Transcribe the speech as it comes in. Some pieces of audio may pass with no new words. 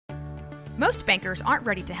Most bankers aren't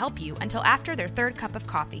ready to help you until after their third cup of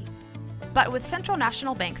coffee. But with Central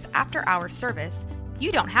National Bank's after-hours service,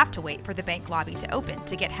 you don't have to wait for the bank lobby to open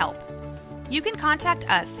to get help. You can contact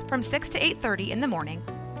us from 6 to 8:30 in the morning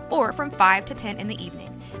or from 5 to 10 in the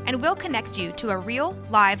evening, and we'll connect you to a real,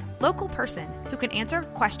 live, local person who can answer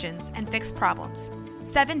questions and fix problems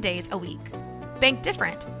 7 days a week. Bank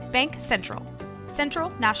different. Bank Central. Central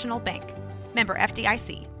National Bank. Member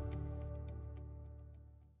FDIC.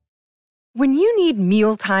 When you need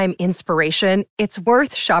mealtime inspiration, it's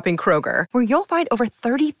worth shopping Kroger, where you'll find over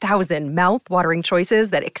 30,000 mouth-watering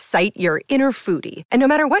choices that excite your inner foodie. And no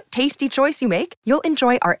matter what tasty choice you make, you'll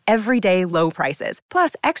enjoy our everyday low prices,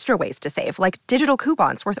 plus extra ways to save, like digital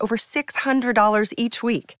coupons worth over $600 each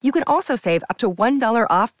week. You can also save up to $1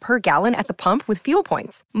 off per gallon at the pump with fuel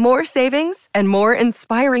points. More savings and more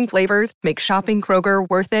inspiring flavors make shopping Kroger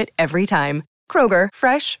worth it every time. Kroger,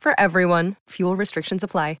 fresh for everyone. Fuel restrictions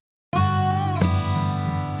apply.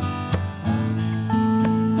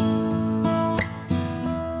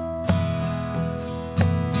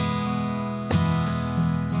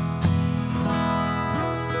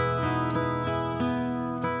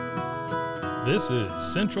 This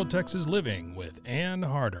is Central Texas Living with Ann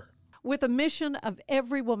Harder. With a mission of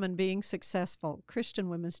every woman being successful, Christian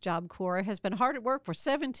Women's Job Corps has been hard at work for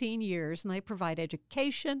 17 years, and they provide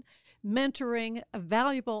education, mentoring, a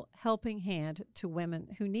valuable helping hand to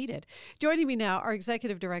women who need it. Joining me now are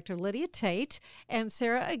Executive Director Lydia Tate and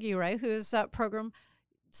Sarah Aguirre, who is Program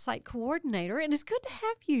Site Coordinator. And it's good to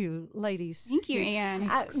have you, ladies. Thank you, Ann.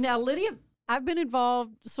 Now, Lydia, I've been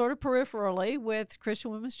involved sort of peripherally with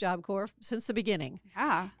Christian Women's Job Corps since the beginning.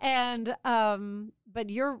 Yeah. And but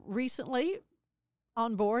you're recently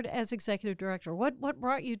on board as executive director. What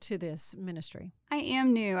brought you to this ministry? I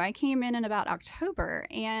am new. I came in about October,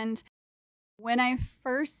 and when I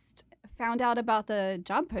first found out about the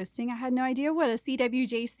job posting, I had no idea what a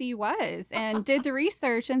CWJC was, and did the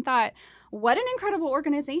research and thought, what an incredible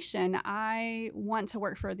organization. I want to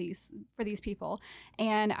work for these people,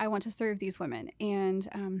 and I want to serve these women,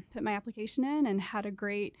 and put my application in and had a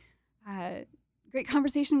great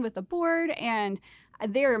conversation with the board, and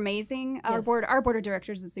they're amazing. Yes. Our board of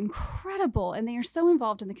directors is incredible, and they are so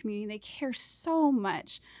involved in the community. They care so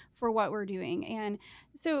much for what we're doing. And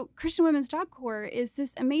so Christian Women's Job Corps is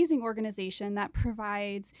this amazing organization that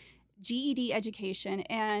provides GED education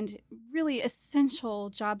and really essential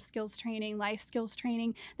job skills training, life skills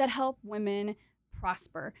training that help women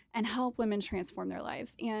prosper and help women transform their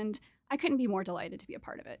lives. And I couldn't be more delighted to be a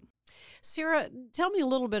part of it. Sarah, tell me a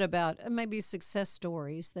little bit about maybe success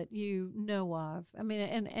stories that you know of. I mean,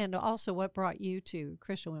 and also what brought you to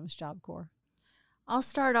Christian Women's Job Corps. I'll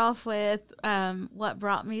start off with what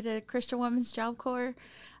brought me to Christian Women's Job Corps.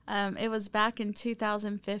 It was back in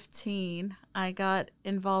 2015. I got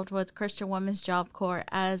involved with Christian Women's Job Corps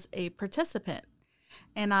as a participant,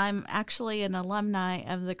 and I'm actually an alumni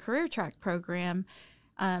of the Career Track program.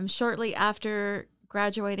 Shortly after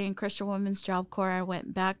graduating Christian Women's Job Corps, I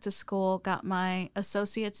went back to school, got my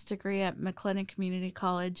associate's degree at McLennan Community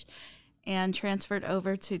College, and transferred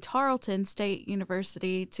over to Tarleton State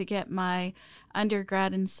University to get my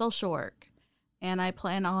undergrad in social work. And I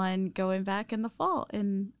plan on going back in the fall.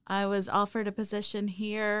 And I was offered a position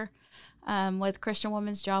here with Christian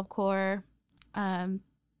Women's Job Corps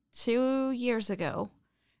 2 years ago.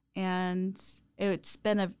 And it's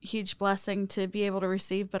been a huge blessing to be able to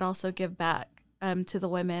receive, but also give back to the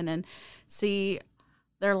women and see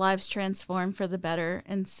their lives transform for the better.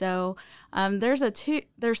 And so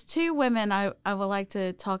there's two women I would like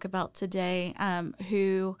to talk about today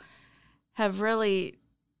who have really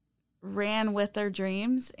ran with their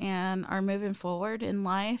dreams and are moving forward in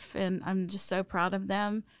life, and I'm just so proud of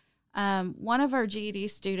them. One of our GED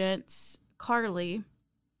students, Carly,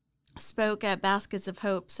 spoke at Baskets of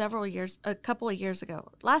Hope a couple of years ago,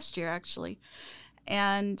 last year actually,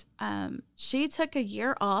 and she took a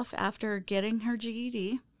year off after getting her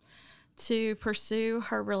GED to pursue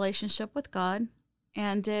her relationship with God,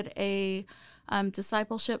 and did a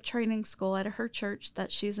discipleship training school at her church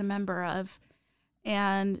that she's a member of.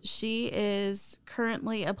 And she is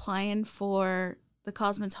currently applying for the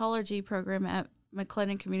cosmetology program at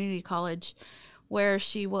McLennan Community College, where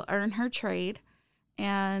she will earn her trade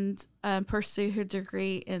and pursue her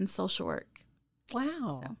degree in social work.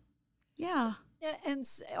 Wow. So, yeah. And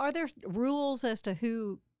are there rules as to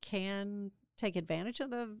who can take advantage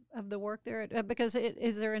of the work there? Because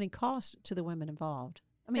is there any cost to the women involved?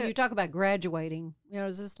 I mean, you talk about graduating.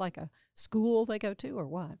 Is this like a school they go to or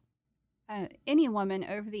what? Any woman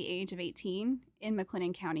over the age of 18 in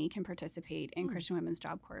McLennan County can participate in Christian Women's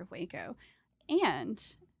Job Corps of Waco.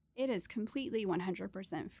 And it is completely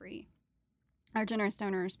 100% free. our generous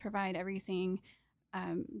donors provide everything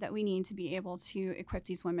that we need to be able to equip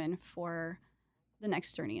these women for the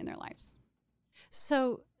next journey in their lives.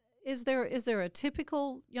 So is there a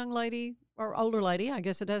typical young lady or older lady, I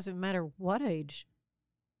guess it doesn't matter what age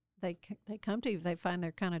they come to you, if they find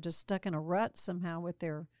they're kind of just stuck in a rut somehow with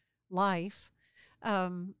their life,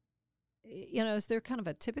 is there kind of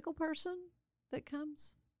a typical person that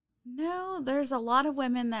comes? No, there's a lot of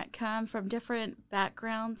women that come from different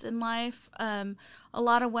backgrounds in life. A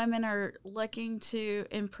lot of women are looking to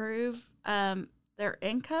improve their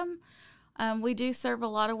income. We do serve a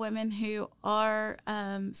lot of women who are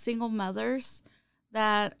single mothers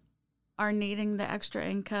that are needing the extra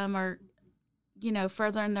income or,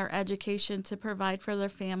 furthering their education to provide for their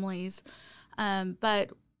families.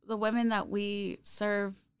 But the women that we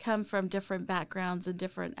serve come from different backgrounds and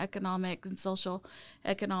different economic and social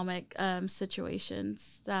economic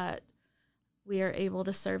situations that we are able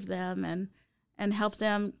to serve them and help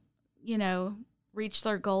them, reach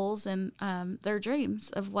their goals and their dreams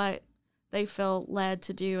of what they feel led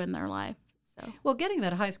to do in their life. So, well, getting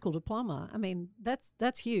that high school diploma, I mean,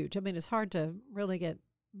 that's huge. I mean, it's hard to really get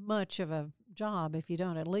much of a job if you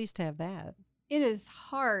don't at least have that. It is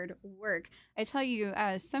hard work. I tell you,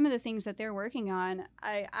 some of the things that they're working on,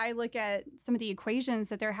 I look at some of the equations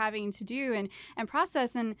that they're having to do and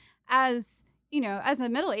process. And as a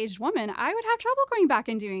middle-aged woman, I would have trouble going back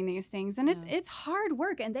and doing these things. And it's hard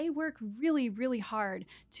work, and they work really, really hard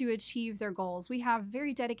to achieve their goals. We have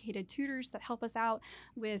very dedicated tutors that help us out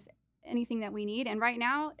with anything that we need. And right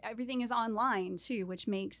now, everything is online too, which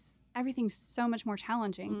makes everything so much more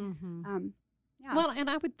challenging. Mm-hmm. Yeah. Well, and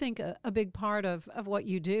I would think a big part of what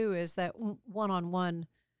you do is that one-on-one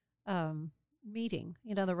meeting,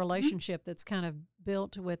 the relationship that's kind of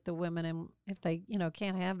built with the women. And if they,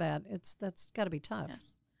 can't have that, that's got to be tough.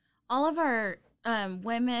 Yes. All of our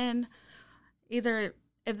women, either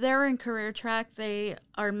if they're in career track, they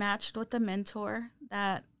are matched with a mentor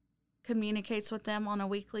that communicates with them on a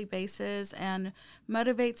weekly basis and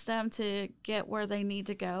motivates them to get where they need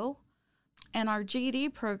to go. And our GED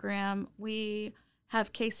program, we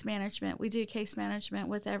have case management. We do case management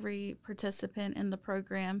with every participant in the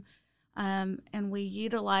program, and we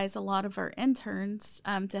utilize a lot of our interns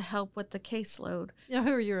to help with the caseload. Yeah,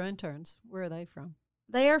 who are your interns? Where are they from?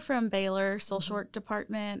 They are from Baylor Social Work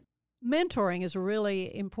Department. Mentoring is a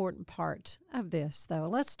really important part of this, though.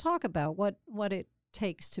 Let's talk about what it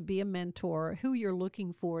takes to be a mentor, who you're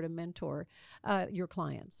looking for to mentor your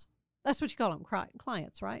clients. That's what you call them,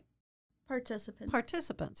 clients, right?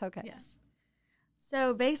 Participants, okay. Yes.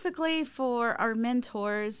 So basically for our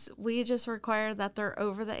mentors, we just require that they're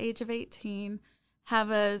over the age of 18, have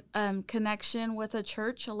a connection with a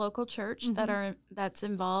church, a local church that's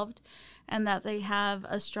involved, and that they have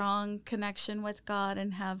a strong connection with God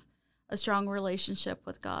and have a strong relationship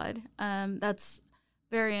with God. That's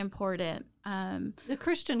very important. The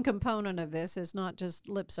Christian component of this is not just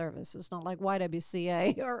lip service. It's not like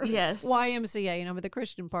YWCA or yes. YMCA, but the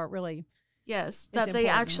Christian part really. Yes, that they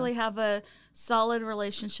actually have a solid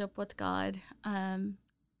relationship with God,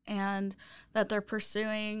 and that they're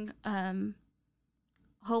pursuing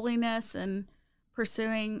holiness and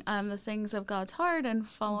pursuing the things of God's heart and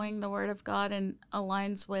following the Word of God and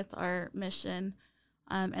aligns with our mission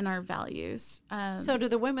and our values. So do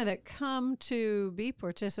the women that come to be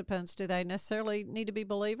participants, do they necessarily need to be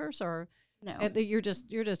believers, or no? You're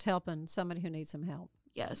just helping somebody who needs some help?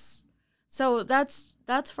 Yes. So that's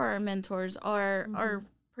for our mentors. Our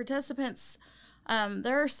participants,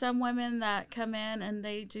 there are some women that come in and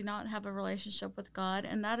they do not have a relationship with God,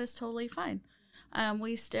 and that is totally fine.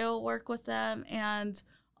 We still work with them, and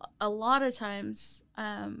a lot of times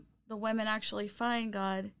the women actually find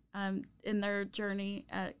God in their journey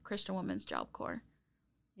at Christian Women's Job Corps.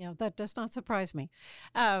 Yeah, that does not surprise me.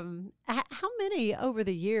 How many over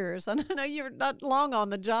the years, and I know you're not long on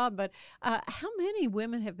the job, but how many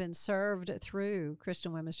women have been served through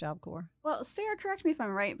Christian Women's Job Corps? Well, Sarah, correct me if I'm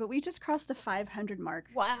right, but we just crossed the 500 mark.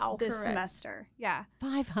 Wow. This semester. Yeah.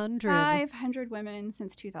 500. 500 women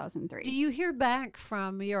since 2003. Do you hear back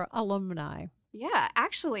from your alumni? Yeah,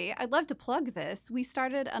 actually, I'd love to plug this. We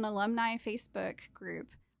started an alumni Facebook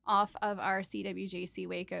group off of our CWJC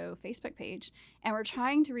Waco Facebook page, and we're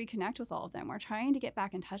trying to reconnect with all of them. We're trying to get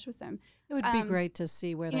back in touch with them. It would be great to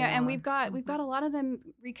see where they are. And we've got a lot of them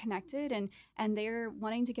reconnected, and they're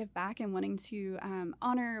wanting to give back and wanting to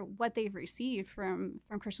honor what they've received from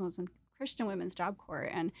Christian Women's Job Corps,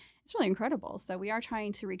 and it's really incredible. So we are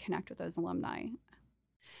trying to reconnect with those alumni.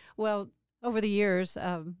 Well, over the years,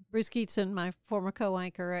 Bruce Keatson, my former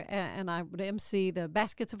co-anchor, and I would MC the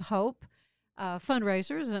Baskets of Hope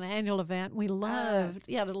fundraiser. It was an annual event. We loved,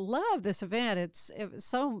 love this event. It was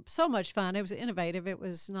so much fun. It was innovative. It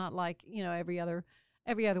was not like every other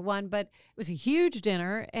one, but it was a huge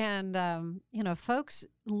dinner, and folks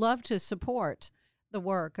love to support the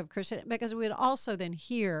work of Christian, because we'd also then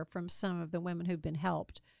hear from some of the women who've been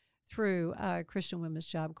helped through Christian Women's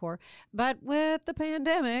Job Corps. But with the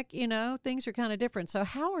pandemic, things are kind of different. So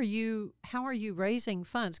how are you raising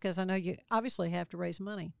funds? Because I know you obviously have to raise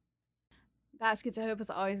money. Baskets of Hope is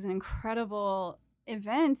always an incredible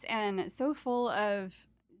event and so full of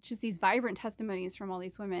just these vibrant testimonies from all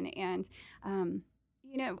these women, and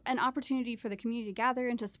an opportunity for the community to gather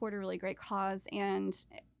and to support a really great cause. And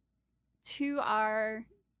to our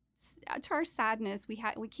sadness, we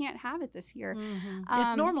can't have it this year. Mm-hmm.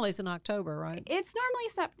 It normally is in October, right? It's normally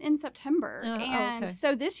in September, and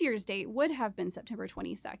so this year's date would have been September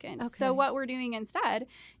 22nd. Okay. So what we're doing instead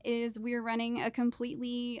is we're running a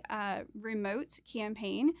completely remote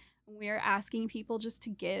campaign. We're asking people just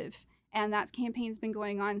to give, and that campaign's been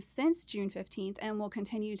going on since June 15th and will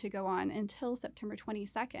continue to go on until September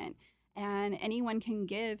 22nd. And anyone can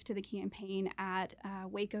give to the campaign at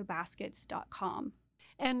wacobaskets.com.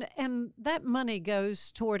 And that money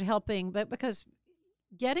goes toward helping, but because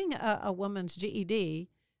getting a woman's GED,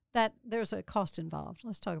 that there's a cost involved.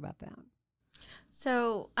 Let's talk about that.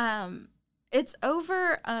 So it's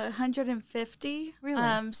over $150.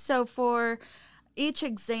 Really? So for each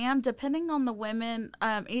exam, depending on the women,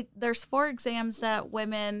 there's 4 exams that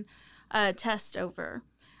women test over,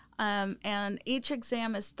 and each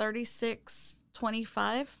exam is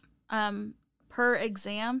 $36.25 per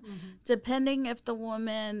exam. Mm-hmm. Depending if the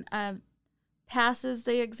woman passes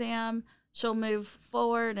the exam, she'll move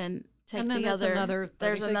forward and take the other.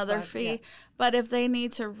 There's another fee. Yeah. But if they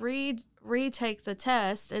need to retake the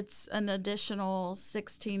test, it's an additional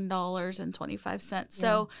 $16.25. Yeah.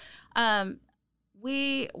 So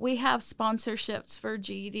we have sponsorships for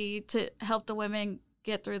GED to help the women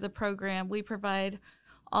get through the program. We provide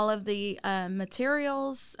all of the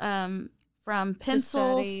materials, from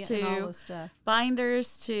pencils to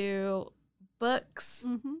binders to books,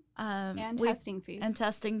 mm-hmm. And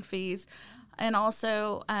testing fees. And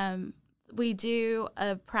also we do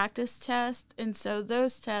a practice test, and so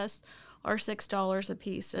those tests are $6 a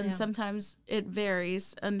piece, and sometimes it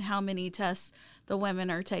varies on how many tests the women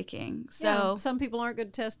are taking. So some people aren't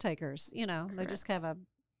good test takers. They just have a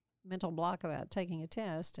mental block about taking a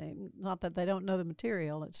test. Not that they don't know the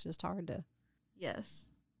material; it's just hard to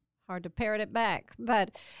parrot it back.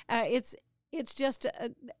 But it's just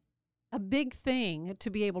a big thing to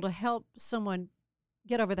be able to help someone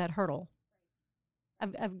get over that hurdle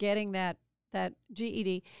of getting that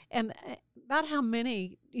GED. And about how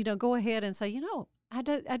many, go ahead and say, I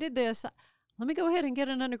did this. Let me go ahead and get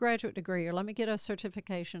an undergraduate degree, or let me get a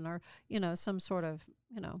certification, or, some sort of,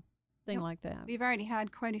 thing like that. We've already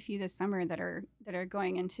had quite a few this summer that are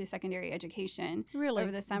going into secondary education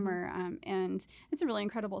over the summer, and it's a really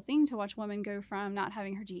incredible thing to watch women go from not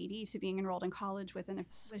having her GED to being enrolled in college within a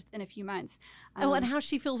few months. And how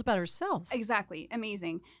she feels about herself. Exactly,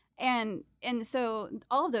 amazing. And so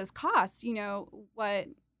all of those costs, what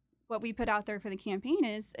we put out there for the campaign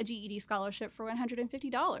is a GED scholarship for $150.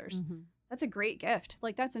 Mm-hmm. That's a great gift.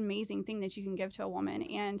 Like, that's an amazing thing that you can give to a woman,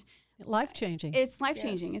 and life-changing. It's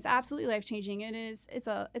life-changing. Yes. It's absolutely life-changing. It's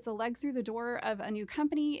a leg through the door of a new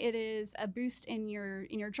company. It is a boost in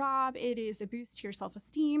your job. It is a boost to your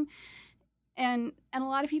self-esteem. And a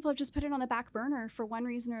lot of people have just put it on the back burner for one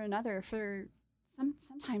reason or another for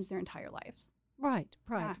sometimes their entire lives. Right.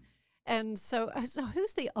 Yeah. And so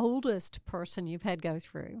who's the oldest person you've had go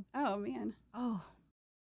through? Oh, man. Oh.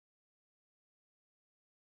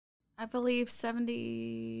 I believe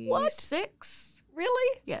 76. What?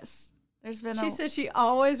 Really? Yes. She said she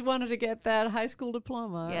always wanted to get that high school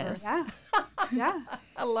diploma. Yes. Yeah.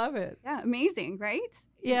 I love it. Yeah. Amazing, right?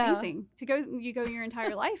 Yeah. Amazing. You go your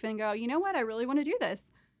entire life and go, you know what? I really want to do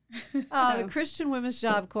this. The Christian Women's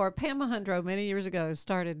Job Corps, Pam Mahundro, many years ago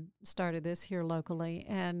started this here locally,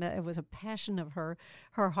 and it was a passion of her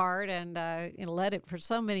heart, and led it for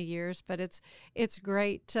so many years. But it's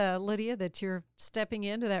great, Lydia, that you're stepping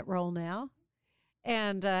into that role now,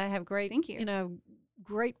 and have great, thank you.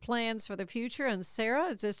 Great plans for the future. And Sarah,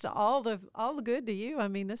 it's just all the good to you. I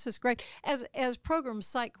mean, this is great. As program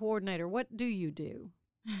site coordinator, what do you do?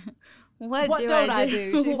 What don't I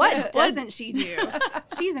do? What doesn't she do?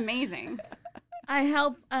 She's amazing. I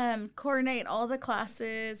help coordinate all the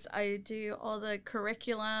classes. I do all the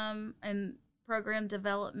curriculum and program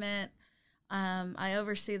development. I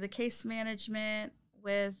oversee the case management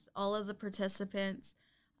with all of the participants.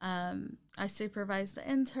 I supervise the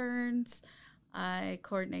interns. I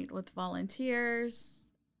coordinate with volunteers.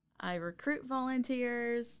 I recruit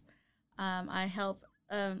volunteers. I help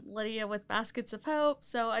Lydia with Baskets of Hope.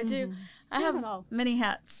 So I do. I have many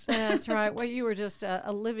hats. That's right. Well, you were just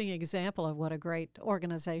a living example of what a great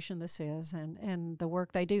organization this is and the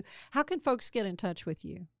work they do. How can folks get in touch with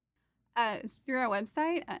you? Through our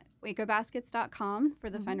website, wacobaskets.com for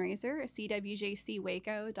the fundraiser,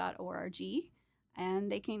 cwjcwaco.org,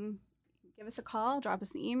 and they can give us a call, drop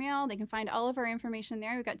us an email. They can find all of our information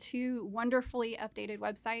there. We've got 2 wonderfully updated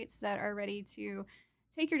websites that are ready to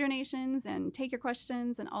take your donations and take your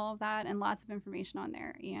questions and all of that, and lots of information on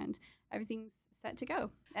there. And everything's set to go.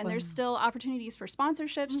 And there's still opportunities for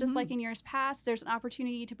sponsorships, just like in years past. There's an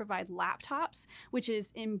opportunity to provide laptops, which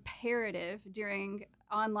is imperative during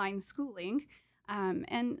online schooling,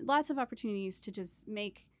 and lots of opportunities to just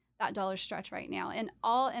make that dollar stretch right now.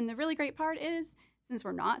 And the really great part is, since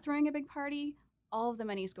we're not throwing a big party, all of the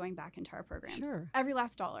money is going back into our programs. Sure. Every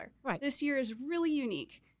last dollar. Right. This year is really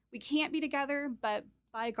unique. We can't be together, but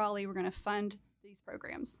by golly, we're going to fund these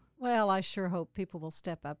programs. Well, I sure hope people will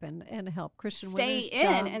step up and help Christian Stay Women's in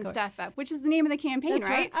Job and Corps. step up, which is the name of the campaign, That's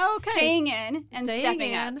right? Okay. Staying in and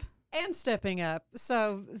stepping up. And stepping up.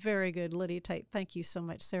 So very good, Lydia Tate. Thank you so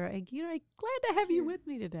much, Sarah Aguirre. Glad to have you with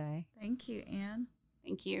me today. Thank you, Anne.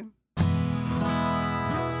 Thank you.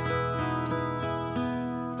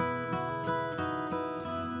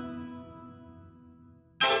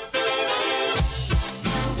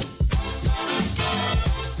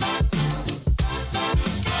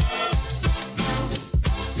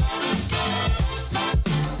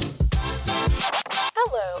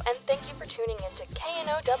 Hello, and thank you for tuning into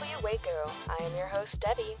KNOW Waco. I am your host,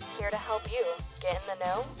 Debbie, here to help you get in the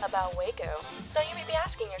know about Waco. So you may be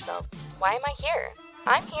asking yourself, why am I here?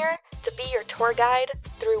 I'm here to be your tour guide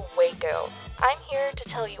through Waco. I'm here to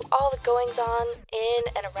tell you all the goings-on in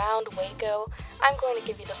and around Waco. I'm going to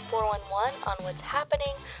give you the 411 on what's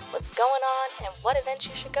happening, what's going on, and what events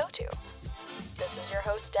you should go to. This is your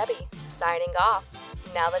host, Debbie, signing off.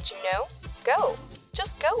 Now that you know, go.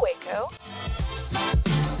 Just go, Waco.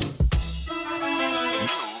 You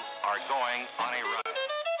are going on a run.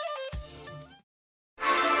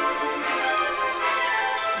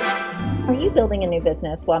 Are you building a new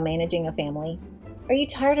business while managing a family? Are you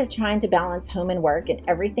tired of trying to balance home and work and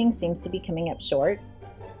everything seems to be coming up short?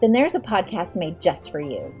 Then there's a podcast made just for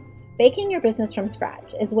you. Baking Your Business from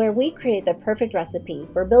Scratch is where we create the perfect recipe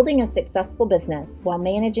for building a successful business while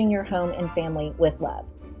managing your home and family with love.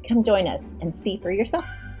 Come join us and see for yourself.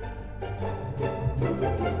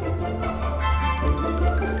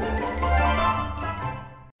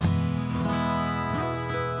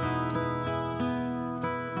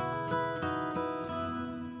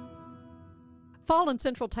 Fall in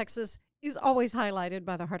Central Texas is always highlighted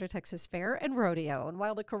by the Heart of Texas Fair and Rodeo. And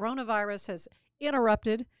while the coronavirus has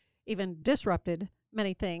interrupted, even disrupted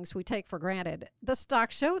many things we take for granted, the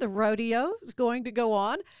stock show, the rodeo, is going to go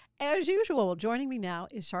on as usual. Joining me now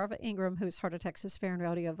is Sharva Ingram, who's Heart of Texas Fair and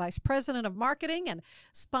Rodeo Vice President of Marketing and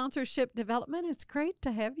Sponsorship Development. It's great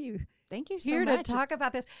to have you. Thank you so here much. to talk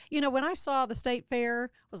about this. You know, when I saw the state fair,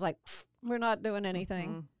 I was like, we're not doing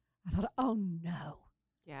anything. I thought, oh no.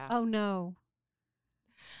 Yeah. Oh no.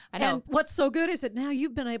 I know. And what's so good is that now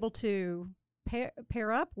you've been able to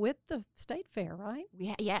pair up with the state fair, right?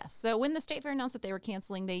 Yes. So when the state fair announced that they were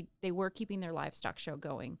canceling, they were keeping their livestock show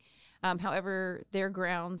going. However, their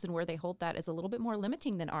grounds and where they hold that is a little bit more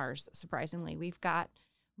limiting than ours, surprisingly. We've got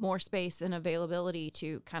more space and availability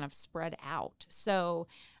to kind of spread out. So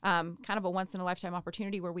kind of a once-in-a-lifetime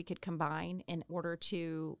opportunity where we could combine in order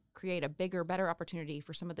to create a bigger, better opportunity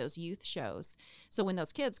for some of those youth shows. So when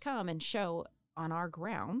those kids come and show on our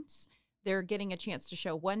grounds, they're getting a chance to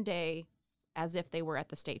show one day as if they were at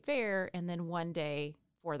the state fair, and then one day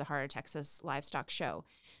for the Heart of Texas Livestock Show.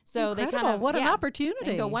 So Incredible. they kind of what an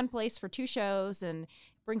opportunity. They go one place for two shows, and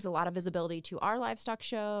brings a lot of visibility to our livestock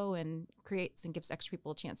show, and creates and gives extra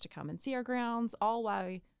people a chance to come and see our grounds, all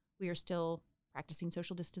while we are still practicing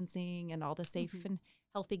social distancing and all the safe and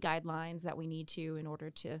healthy guidelines that we need to in order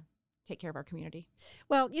to take care of our community.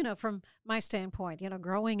 Well, you know, from my standpoint, you know,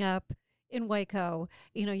 growing up in Waco,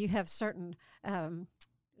 you know, you have certain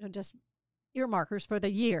just earmarkers for the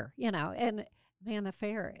year, you know, and man, the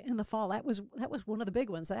fair in the fall, that was one of the big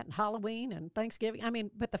ones, that and Halloween and Thanksgiving. I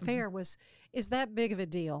mean, but the fair is that big of a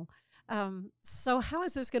deal. So how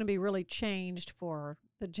is this going to be really changed for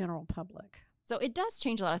the general public? So it does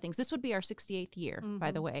change a lot of things. This would be our 68th year,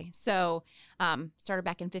 by the way. So started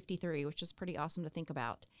back in 53, which is pretty awesome to think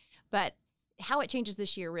about. But how it changes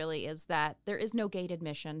this year really is that there is no gate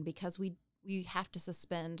admission, because we we have to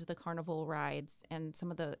suspend the carnival rides and some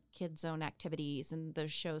of the kid zone activities and the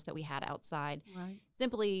shows that we had outside. Right.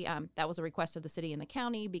 Simply, that was a request of the city and the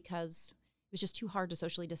county because it was just too hard to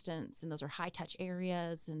socially distance, and those are high touch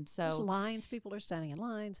areas. And so there's lines, people are standing in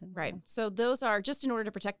lines. And, right. So those are just in order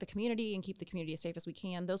to protect the community and keep the community as safe as we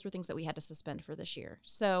can. Those were things that we had to suspend for this year.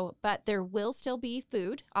 So, but there will still be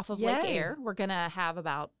food off of Lake Yay. Air. We're going to have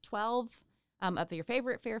about 12 of your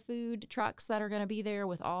favorite fair food trucks that are going to be there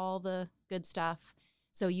with all the good stuff.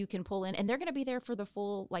 So you can pull in, and they're going to be there for the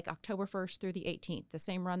full, like October 1st through the 18th, the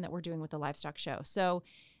same run that we're doing with the livestock show. So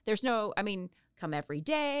there's no, I mean, come every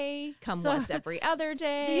day, come once every other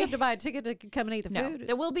day. Do you have to buy a ticket to come and eat the No, food?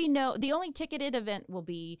 there will be the only ticketed event will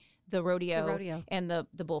be the rodeo and the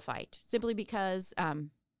bullfight, simply because,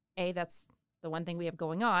 that's the one thing we have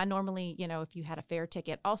going on. Normally, if you had a fair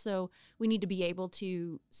ticket, also we need to be able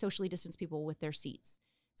to socially distance people with their seats.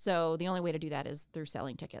 So the only way to do that is through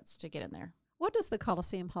selling tickets to get in there. What does the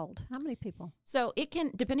Coliseum hold? How many people? So it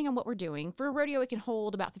can, depending on what we're doing, for a rodeo, it can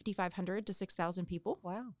hold about 5,500 to 6,000 people.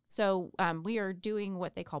 Wow. So we are doing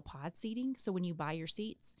what they call pod seating. So when you buy your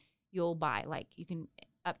seats, you'll buy you can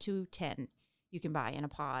up to 10 you can buy in a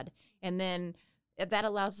pod. And then that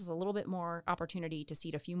allows us a little bit more opportunity to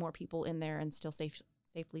seat a few more people in there and still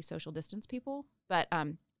safely social distance people. But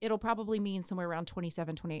it'll probably mean somewhere around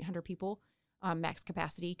 2,800 people max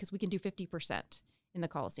capacity, because we can do 50% in the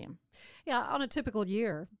Coliseum. Yeah, on a typical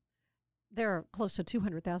year, there are close to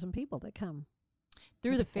 200,000 people that come.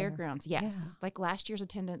 Through the fairgrounds, yes. Yeah. Like last year's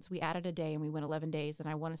attendance, we added a day and we went 11 days. And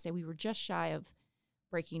I want to say we were just shy of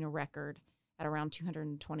breaking a record at around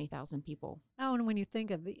 220,000 people. Oh, and when you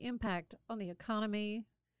think of the impact on the economy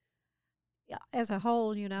as a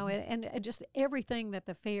whole, and just everything that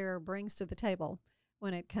the fair brings to the table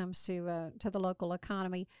when it comes to the local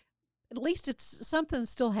economy, at least it's something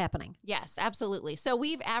still happening. Yes, absolutely. So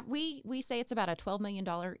we say it's about a $12 million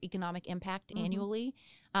economic impact annually.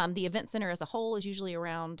 The event center as a whole is usually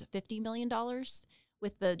around $50 million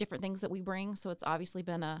with the different things that we bring. So it's obviously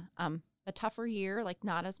been a tougher year, like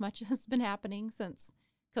not as much has been happening since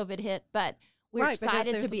COVID hit, but we're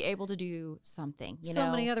excited to be able to do something.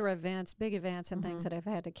 So many other events, big events and things that have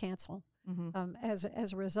had to cancel as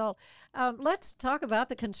a result. Let's talk about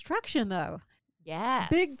the construction, though. Yes.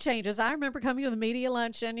 Big changes. I remember coming to the media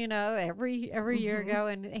luncheon, every year ago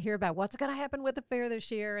and hear about what's going to happen with the fair this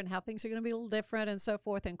year and how things are going to be a little different and so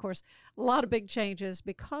forth. And, of course, a lot of big changes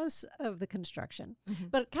because of the construction.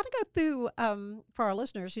 But kind of go through, for our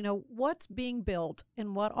listeners, what's being built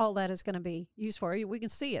and what all that is going to be used for. We can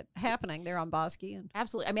see it happening there on Bosque.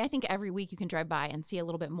 Absolutely. I mean, I think every week you can drive by and see a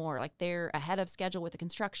little bit more. Like, they're ahead of schedule with the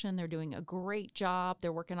construction. They're doing a great job.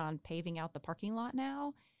 They're working on paving out the parking lot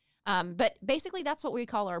now. But basically, that's what we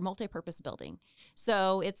call our multi-purpose building.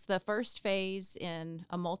 So it's the first phase in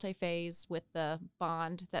a multi-phase with the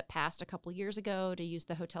bond that passed a couple years ago to use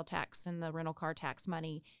the hotel tax and the rental car tax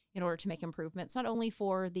money in order to make improvements, not only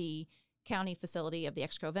for the county facility of the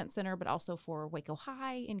Exco Event Center, but also for Waco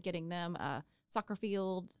High and getting them a soccer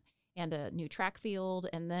field and a new track field,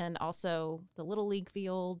 and then also the Little League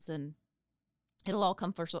fields, and it'll all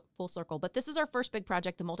come full circle. But this is our first big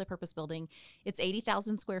project, the multipurpose building. It's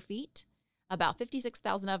 80,000 square feet. About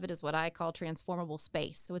 56,000 of it is what I call transformable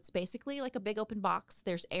space. So it's basically like a big open box.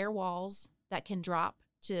 There's air walls that can drop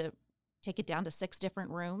to take it down to 6 different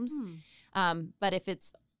rooms. But if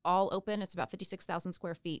it's all open, it's about 56,000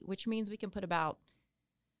 square feet, which means we can put about,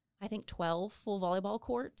 I think, 12 full volleyball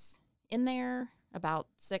courts in there, about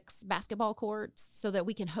 6 basketball courts, so that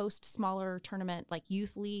we can host smaller tournament, like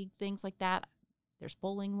youth league, things like that. There's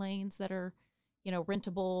bowling lanes that are,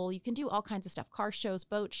 rentable. You can do all kinds of stuff, car shows,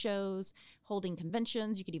 boat shows, holding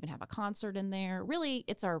conventions. You could even have a concert in there. Really,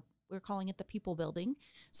 we're calling it the people building.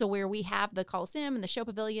 So where we have the Coliseum and the show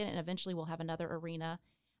pavilion, and eventually we'll have another arena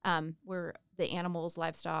where the animals,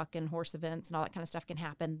 livestock, and horse events and all that kind of stuff can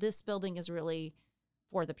happen. This building is really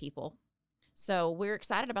for the people. So we're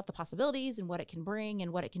excited about the possibilities and what it can bring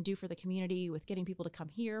and what it can do for the community with getting people to come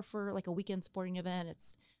here for like a weekend sporting event.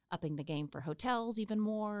 It's upping the game for hotels even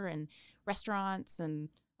more, and restaurants and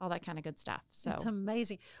all that kind of good stuff. So it's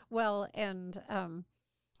amazing. Well, and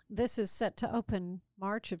this is set to open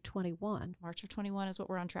March of 21. March of 21 is what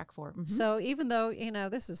we're on track for. So even though,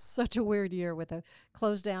 this is such a weird year with the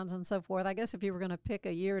close downs and so forth, I guess if you were going to pick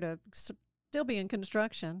a year to still be in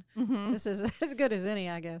construction, this is as good as any,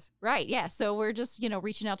 I guess. Right. Yeah. So we're just,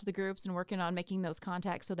 reaching out to the groups and working on making those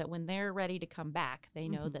contacts so that when they're ready to come back, they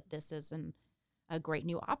know that this is a great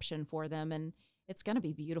new option for them. And it's going to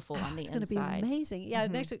be beautiful on the inside. It's going to be amazing. Yeah.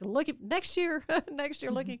 Next year,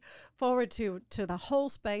 looking forward to the whole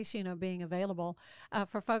space, being available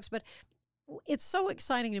for folks. But it's so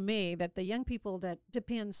exciting to me that the young people that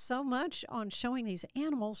depend so much on showing these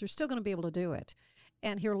animals are still going to be able to do it.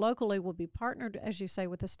 And here locally, we'll be partnered, as you say,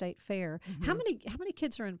 with the state fair. Mm-hmm. How many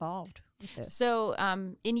kids are involved with this? So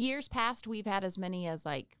in years past, we've had as many as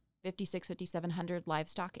like 5,700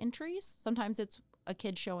 livestock entries. Sometimes it's a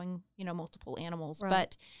kid showing, multiple animals.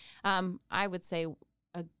 Right. But I would say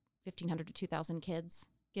 1,500 to 2,000 kids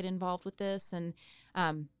get involved with this. And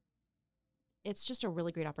it's just a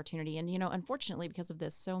really great opportunity. And, unfortunately, because of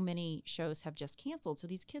this, so many shows have just canceled. So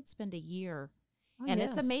these kids spend a year. And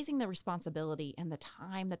yes. It's amazing the responsibility and the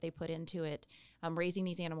time that they put into it, raising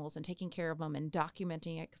these animals and taking care of them and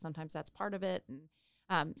documenting it, because sometimes that's part of it.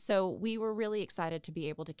 And so we were really excited to be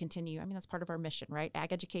able to continue. I mean, that's part of our mission, right?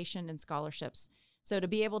 Ag education and scholarships. So to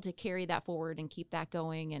be able to carry that forward and keep that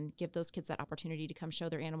going and give those kids that opportunity to come show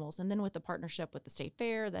their animals. And then with the partnership with the state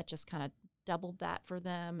fair, that just kind of doubled that for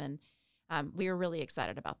them. And we were really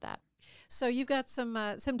excited about that. So you've got some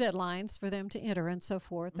deadlines for them to enter and so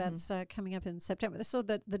forth. Mm-hmm. That's coming up in September. So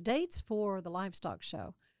the dates for the livestock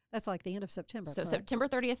show, that's like the end of September. So correct? September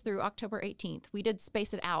 30th through October 18th. We did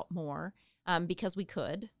space it out more because we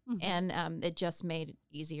could. Mm-hmm. And it just made it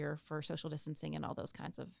easier for social distancing and all those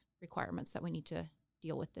kinds of requirements that we need to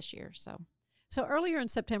deal with this year. So earlier in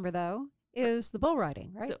September, though, is the bull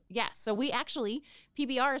riding, right? So we actually,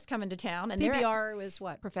 PBR is coming to town. And PBR is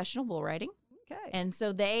what? Professional bull riding. Okay. And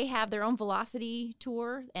so they have their own Velocity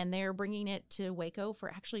tour, and they're bringing it to Waco for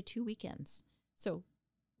actually 2 weekends. So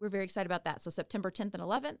we're very excited about that. So September 10th and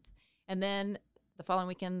 11th, and then the following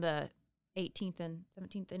weekend, the 18th and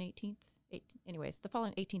 17th and 18th. The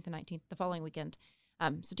following 18th and 19th, the following weekend.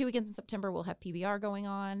 So 2 weekends in September, we'll have PBR going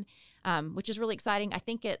on, which is really exciting. I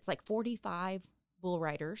think it's like 45 bull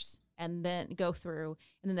riders, and then go through,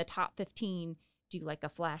 and then the top 15 do like a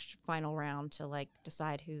flash final round to like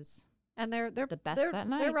decide who's and they're the best that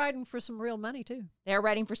night. They're riding for some real money too. They're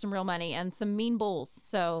riding for some real money and some mean bulls.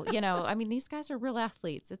 So, I mean, these guys are real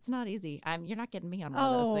athletes. It's not easy. You're not getting me on one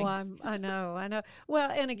of those things. I know.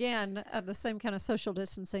 Well, and again, the same kind of social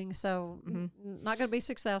distancing. So not going to be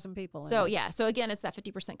 6,000 people. So, So again, it's that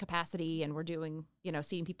 50% capacity, and we're doing,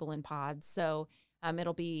 seeing people in pods. So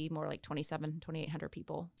it'll be more like 2,800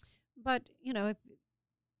 people. But,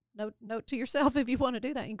 note to yourself, if you want to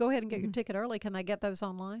do that, and go ahead and get your ticket early. Can they get those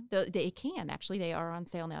online? They can. Actually, they are on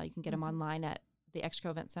sale now. You can get them online at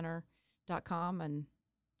theexcoeventcenter.com, and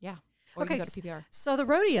or you can go to PBR. So the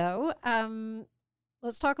rodeo,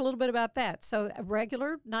 let's talk a little bit about that. So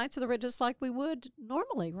regular nights of the rodeo, just like we would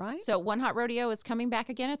normally, right? So One Hot Rodeo is coming back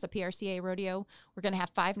again. It's a PRCA rodeo. We're going to have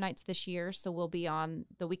 5 nights this year. So we'll be on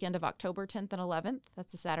the weekend of October 10th and 11th.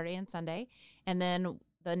 That's a Saturday and Sunday. And then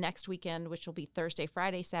the next weekend, which will be Thursday,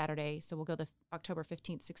 Friday, Saturday. So we'll go the October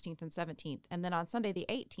 15th, 16th, and 17th. And then on Sunday, the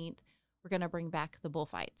 18th, we're going to bring back the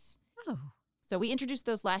bullfights. Oh. So we introduced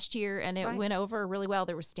those last year, and it went over really well.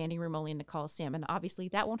 There was standing room only in the Coliseum, and obviously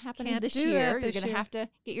that won't happen this year. You're going to have to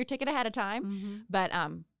get your ticket ahead of time. Mm-hmm. But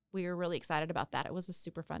we were really excited about that. It was a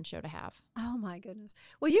super fun show to have. Oh, my goodness.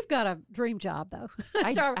 Well, you've got a dream job, though.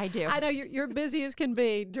 I do. I know you're busy as can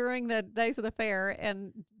be during the days of the fair,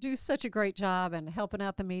 and do such a great job and helping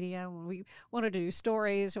out the media when we wanted to do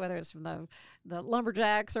stories, whether it's from the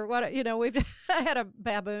lumberjacks or what, we've had a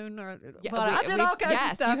baboon or I've done all kinds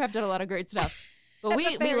of stuff. You have done a lot of great stuff. But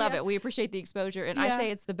we love it. We appreciate the exposure. And I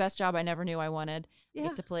say it's the best job I never knew I wanted. I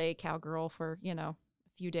get to play cowgirl for, a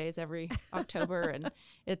few days every October, and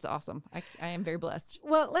it's awesome. I am very blessed.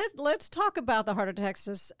 Well, let's talk about the Heart of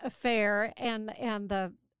Texas Fair and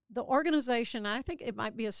the organization. I think it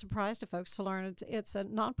might be a surprise to folks to learn it's a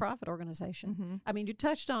nonprofit organization. Mm-hmm. I mean, you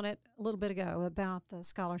touched on it a little bit ago about the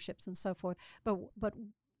scholarships and so forth, but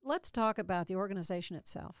let's talk about the organization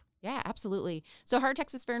itself. Yeah, absolutely. So Heart of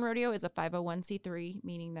Texas Fair and Rodeo is a 501c3,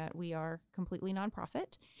 meaning that we are completely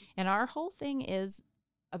nonprofit, and our whole thing is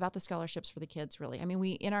about the scholarships for the kids, really. I mean,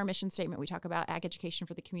 in our mission statement, we talk about ag education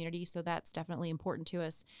for the community, so that's definitely important to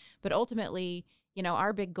us. But ultimately,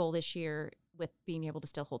 our big goal this year with being able to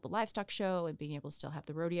still hold the livestock show and being able to still have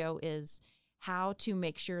the rodeo is how to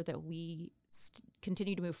make sure that we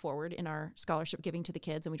continue to move forward in our scholarship giving to the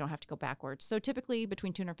kids, and we don't have to go backwards. So typically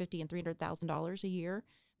between $250,000 and $300,000 a year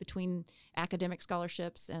between academic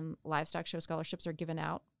scholarships and livestock show scholarships are given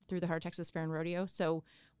out through the Heart of Texas Fair and Rodeo. So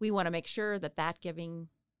we want to make sure that giving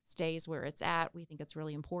stays where it's at. We think it's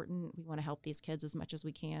really important. We want to help these kids as much as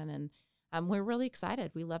we can, and we're really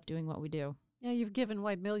excited. We love doing what we do. Yeah, you've given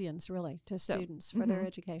away millions, really, to students for their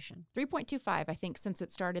education. 3.25, I think, since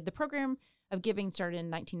it started. The program of giving started in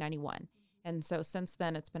 1991, and so since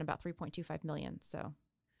then it's been about 3.25 million. So,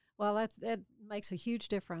 well, that makes a huge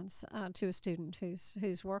difference to a student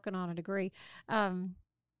who's working on a degree.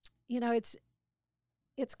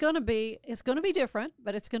 it's going to be different,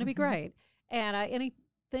 but it's going to be Mm-hmm. great. And any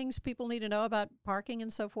things people need to know about parking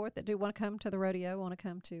and so forth that do want to come to the rodeo, want to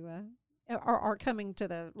come to or are coming to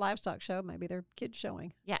the livestock show, maybe their kids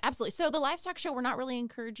showing. Yeah, absolutely. So the livestock show, we're not really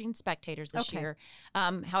encouraging spectators this Okay. year.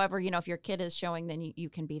 However, if your kid is showing, then you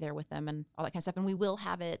can be there with them and all that kind of stuff. And we will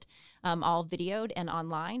have it all videoed and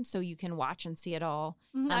online, so you can watch and see it all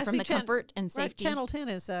I from see the comfort and Right, safety. Channel 10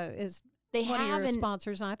 is They one of have your an-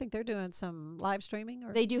 sponsors, and I think they're doing some live streaming.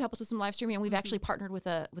 Or They do help us with some live streaming, and we've Mhm. actually partnered with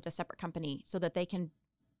a separate company so that they can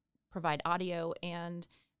provide audio and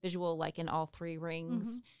visual, like in all three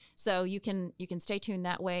rings. So you can stay tuned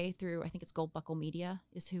that way through. I think it's Gold Buckle Media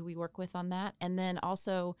is who we work with on that, and then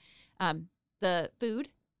also the food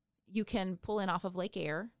you can pull in off of Lake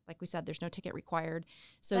Air. Like we said, there's no ticket required.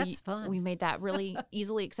 So That's fun. We made that really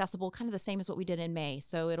easily accessible, kind of the same as what we did in May.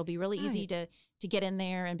 So it'll be really easy to get in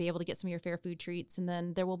there and be able to get some of your fair food treats. And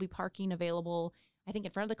then there will be parking available, I think,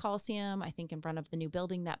 in front of the Coliseum. I think in front of the new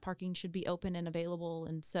building, that parking should be open and available.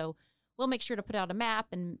 And so we'll make sure to put out a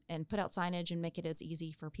map and put out signage and make it as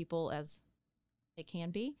easy for people as it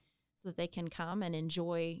can be so that they can come and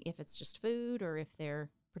enjoy, if it's just food or if they're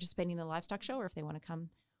participating in the livestock show or if they want to come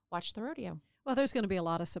watch the rodeo. Well, there's going to be a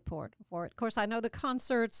lot of support for it. Of course, I know the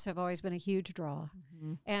concerts have always been a huge draw.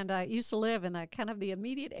 And I used to live in the kind of the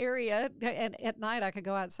immediate area, and at night I could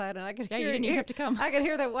go outside and I could Yeah, hear you didn't even have to come. I could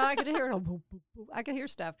hear that. Well, I could hear it. Boop, boop, boop. I could hear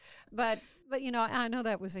stuff, but I know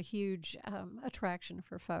that was a huge attraction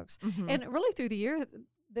for folks. And really through the years,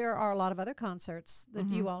 there are a lot of other concerts that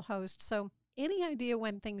you all host. So, any idea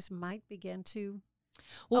when things might begin to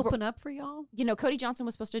open up for y'all? Cody Johnson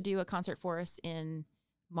was supposed to do a concert for us in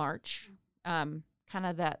March, kind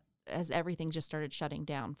of that as everything just started shutting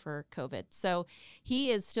down for COVID. So he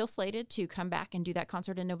is still slated to come back and do that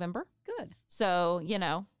concert in November. Good. So,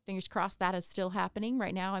 fingers crossed that is still happening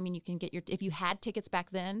right now. I mean, you can get if you had tickets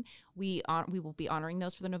back then, we will be honoring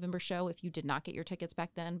those for the November show. If you did not get your tickets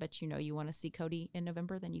back then, but you want to see Cody in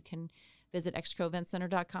November, then you can visit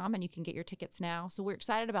extracoeventcenter.com and you can get your tickets now. So we're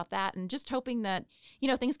excited about that and just hoping that,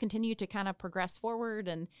 things continue to kind of progress forward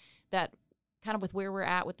and that kind of with where we're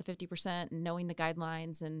at with the 50% and knowing the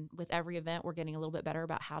guidelines, and with every event, we're getting a little bit better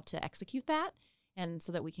about how to execute that. And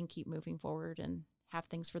so that we can keep moving forward and have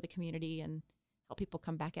things for the community and help people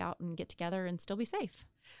come back out and get together and still be safe.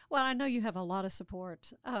 Well, I know you have a lot of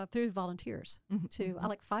support through volunteers too. I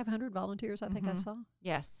like 500 volunteers, I think I saw.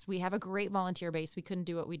 Yes, we have a great volunteer base. We couldn't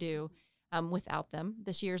do what we do without them.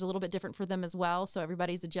 This year's a little bit different for them as well, so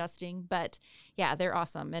everybody's adjusting. But yeah, they're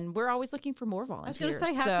awesome, and we're always looking for more volunteers. I was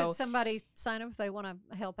going to say, how could somebody sign up if they want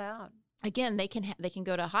to help out? Again, they can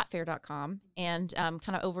go to hotfair.com and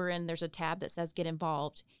kind of over in there's a tab that says Get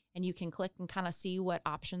Involved, and you can click and kind of see what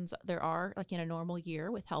options there are, like in a normal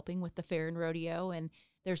year with helping with the fair and rodeo. And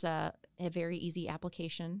there's a very easy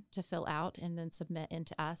application to fill out and then submit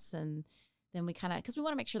into us. And then we kind of, because we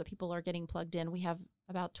want to make sure that people are getting plugged in. We have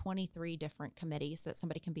about 23 different committees that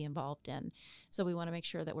somebody can be involved in. So we want to make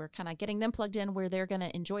sure that we're kind of getting them plugged in where they're going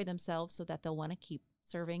to enjoy themselves so that they'll want to keep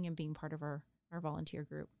serving and being part of our volunteer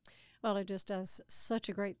group. Well, it just does such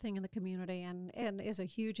a great thing in the community and is a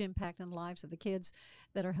huge impact in the lives of the kids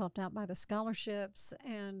that are helped out by the scholarships.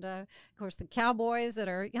 And, of course, the cowboys that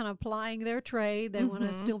are, plying their trade, they want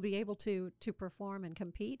to still be able to perform and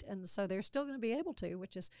compete. And so they're still going to be able to,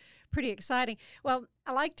 which is pretty exciting. Well,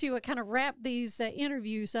 I like to kind of wrap these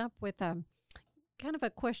interviews up with kind of a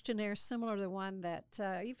questionnaire similar to the one that,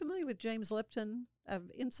 are you familiar with James Lipton of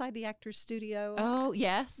Inside the Actors Studio? Oh,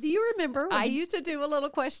 yes. Do you remember when he used to do a little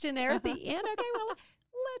questionnaire at the end? Okay, well,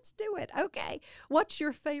 let's do it. Okay. What's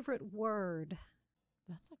your favorite word?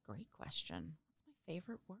 That's a great question. What's my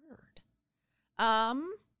favorite word?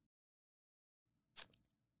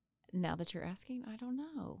 Now that you're asking, I don't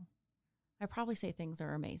know. I probably say things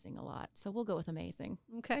are amazing a lot, so we'll go with amazing.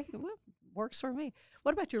 Okay, well, works for me.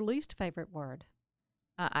 What about your least favorite word?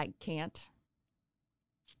 I can't.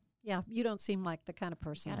 Yeah, you don't seem like the kind of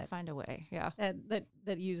person Gotta find a way. Yeah,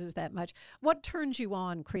 that uses that much. What turns you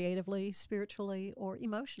on creatively, spiritually, or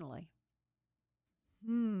emotionally?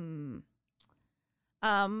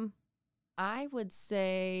 I would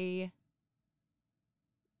say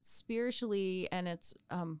spiritually, and it's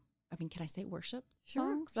can I say worship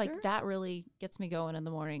songs? Sure. Like that really gets me going in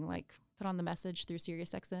the morning. Like put on the message through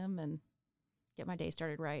Sirius XM and get my day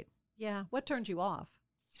started right. Yeah. What turns you off?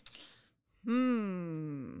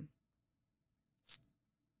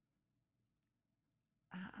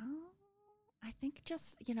 I think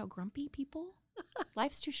just, grumpy people.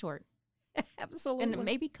 Life's too short. Absolutely. And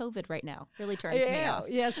maybe COVID right now really turns me off.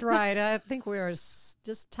 Yeah, that's right. I think we are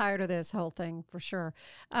just tired of this whole thing for sure.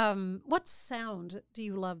 What sound do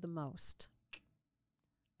you love the most?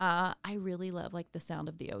 I really love like the sound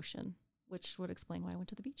of the ocean, which would explain why I went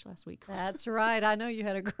to the beach last week. That's right. I know you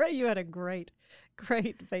had a great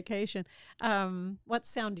vacation. What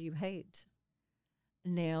sound do you hate?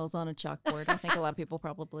 Nails on a chalkboard. I think a lot of people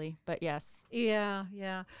probably, but yes.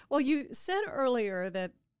 Yeah. Well, you said earlier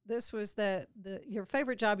that this was your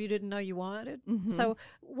favorite job you didn't know you wanted. Mm-hmm. So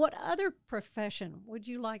what other profession would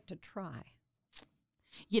you like to try?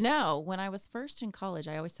 You know, when I was first in college,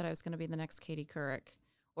 I always said I was going to be the next Katie Couric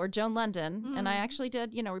or Joan London. And I actually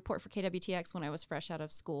did, report for KWTX when I was fresh out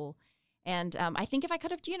of school. And I think if I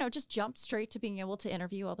could have, just jumped straight to being able to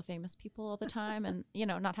interview all the famous people all the time and,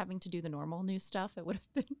 not having to do the normal news stuff, it would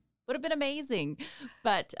have been amazing.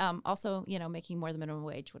 But also, making more than minimum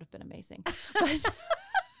wage would have been amazing. But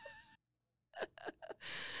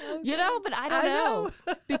but I don't know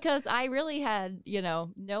because I really had,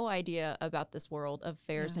 no idea about this world of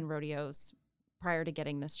fairs and rodeos prior to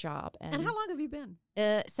getting this job. And how long have you been?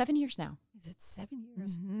 7 years now. Is it 7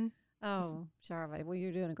 years? Mm-hmm. Oh, Charlotte. Well,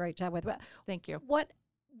 you're doing a great job with it. Thank you. What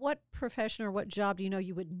profession or what job do you know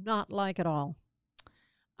you would not like at all?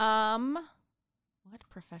 What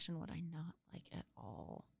profession would I not like at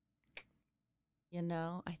all?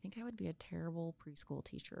 I think I would be a terrible preschool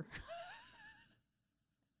teacher.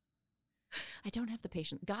 I don't have the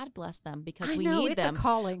patience. God bless them because we need them. It's a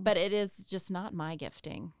calling. But it is just not my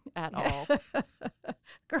gifting at all.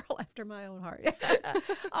 Girl after my own heart.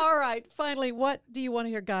 All right. Finally, what do you want to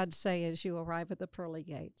hear God say as you arrive at the pearly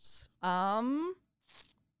gates? I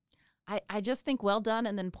just think well done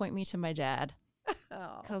and then point me to my dad.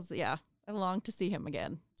 Because, I long to see him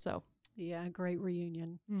again. So. Yeah, great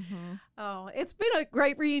reunion. Mm-hmm. Oh, it's been a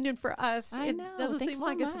great reunion for us. I know. It doesn't Thanks seem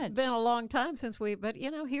like so it's much. been a long time since but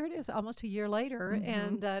here it is, almost a year later,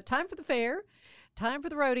 and time for the fair, time for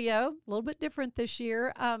the rodeo. A little bit different this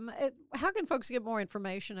year. How can folks get more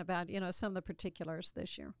information about some of the particulars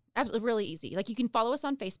this year? Absolutely, really easy. Like you can follow us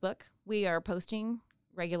on Facebook. We are posting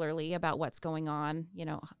regularly about what's going on,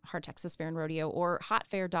 Heart Texas Fair and Rodeo, or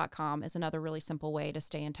hotfair.com is another really simple way to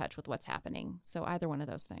stay in touch with what's happening. So either one of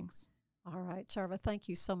those things. All right, Charva, thank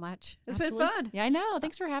you so much. It's Absolutely. been fun. Yeah, I know.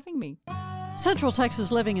 Thanks for having me. Central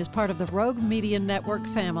Texas Living is part of the Rogue Media Network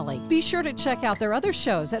family. Be sure to check out their other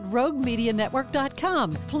shows at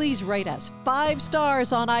roguemedianetwork.com. Please rate us 5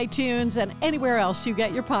 stars on iTunes and anywhere else you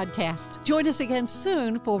get your podcasts. Join us again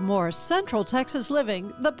soon for more Central Texas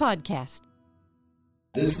Living, the podcast.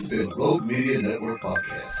 This has been Rogue Media Network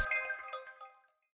Podcast.